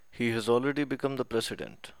He has already become the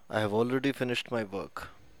president. I have already finished my work.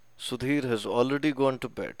 Sudhir has already gone to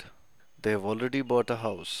bed. They have already bought a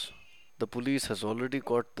house. The police has already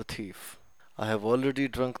caught the thief. I have already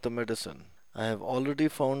drunk the medicine. I have already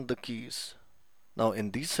found the keys. Now,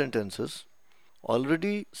 in these sentences,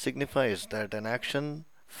 already signifies that an action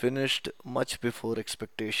finished much before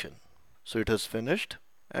expectation. So it has finished,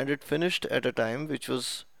 and it finished at a time which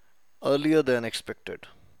was earlier than expected.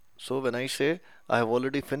 So when I say I have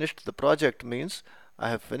already finished the project means I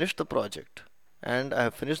have finished the project, and I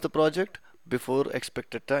have finished the project before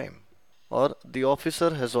expected time. Or the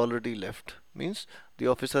officer has already left means the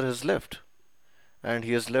officer has left and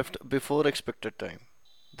he has left before expected time.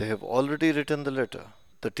 They have already written the letter.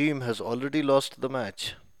 The team has already lost the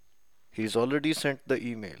match. He's already sent the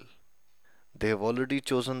email. They have already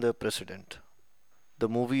chosen their president. The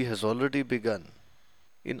movie has already begun.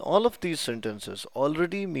 In all of these sentences,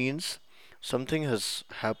 already means something has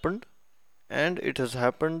happened and it has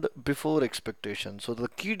happened before expectation. So the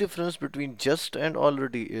key difference between just and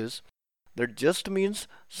already is that just means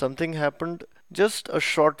something happened just a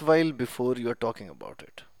short while before you are talking about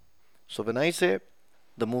it. So when I say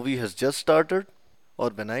the movie has just started, or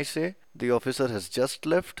when I say the officer has just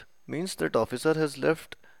left, means that officer has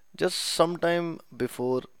left just some time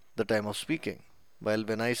before the time of speaking. While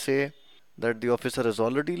when I say that the officer has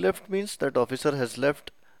already left, means that officer has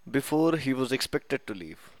left before he was expected to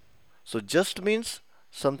leave. So just means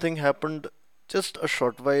something happened just a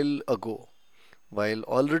short while ago, while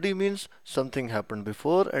already means something happened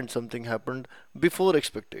before and something happened before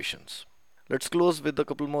expectations. Let's close with a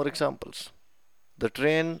couple more examples. The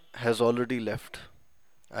train has already left.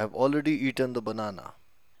 I have already eaten the banana.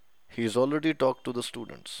 He has already talked to the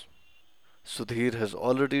students. Sudhir has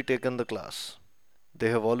already taken the class. They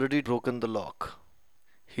have already broken the lock.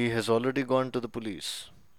 He has already gone to the police.